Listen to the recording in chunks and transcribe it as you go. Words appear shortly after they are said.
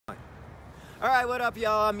All right, what up,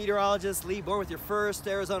 y'all? I'm meteorologist Lee Bourne with your first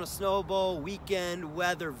Arizona Snowbowl weekend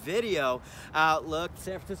weather video outlook.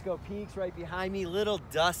 San Francisco peaks right behind me, little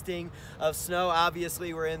dusting of snow.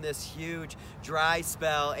 Obviously, we're in this huge dry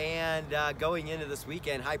spell, and going into this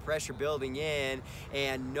weekend, high pressure building in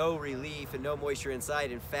and no relief and no moisture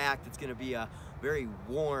inside. In fact, it's going to be a very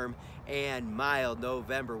warm and mild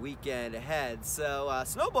November weekend ahead. So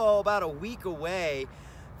Snowbowl about a week away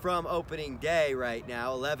from opening day right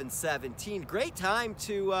now, 11/17. Great time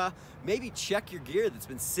to maybe check your gear that's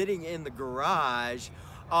been sitting in the garage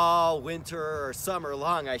all winter or summer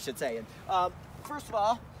long, I should say. And first of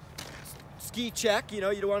all, ski check. You know,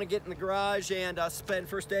 you don't want to get in the garage and spend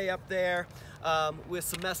first day up there with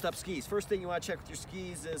some messed up skis. First thing you want to check with your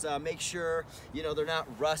skis is make sure, you know, they're not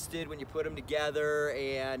rusted when you put them together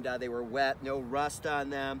and they were wet, no rust on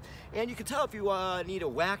them. And you can tell if you need a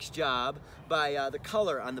wax job by the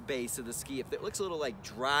color on the base of the ski. If it looks a little like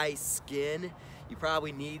dry skin, you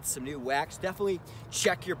probably need some new wax. Definitely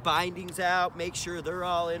check your bindings out, make sure they're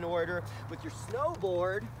all in order. With your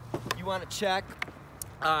snowboard, you want to check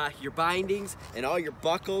your bindings and all your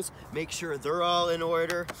buckles, make sure they're all in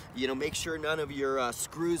order. You know, make sure none of your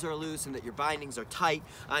screws are loose and that your bindings are tight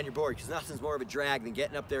on your board, because nothing's more of a drag than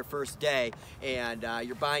getting up there first day and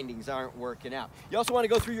your bindings aren't working out. You also want to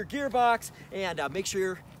go through your gearbox and make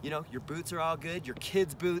sure, you know, your boots are all good. Your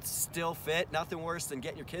kids' boots still fit. Nothing worse than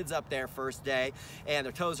getting your kids up there first day and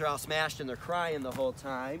their toes are all smashed and they're crying the whole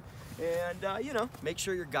time. And you know, make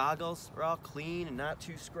sure your goggles are all clean and not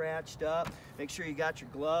too scratched up. Make sure you got your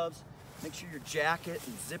gloves. Make sure your jacket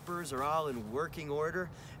and zippers are all in working order.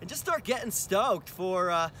 And just start getting stoked for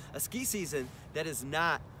a ski season that is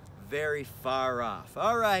not very far off.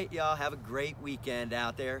 All right, y'all, have a great weekend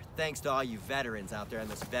out there. Thanks to all you veterans out there on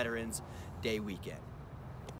this Veterans Day weekend.